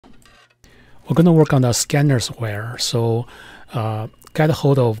We're going to work on the scanner's wire. So get a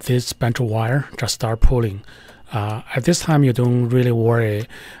hold of this bunch of wire, just start pulling. At this time, you don't really worry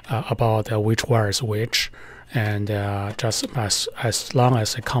about which wire is which, and just as long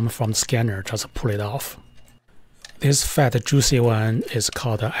as it comes from the scanner, just pull it off. This fat, juicy one is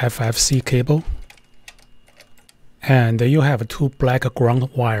called the FFC cable. And you have two black ground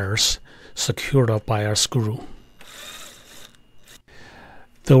wires secured by a screw.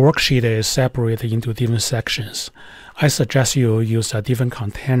 The worksheet is separated into different sections. I suggest you use a different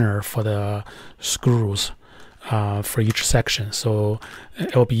container for the screws for each section, so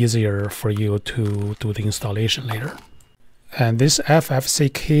it will be easier for you to do the installation later. And this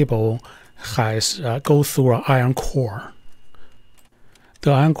FFC cable has go through an iron core.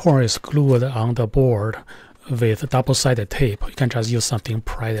 The iron core is glued on the board with double-sided tape. You can just use something,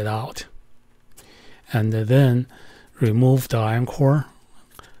 pry it out, and then remove the iron core.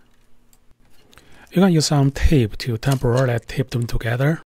 You can use some tape to temporarily tape them together.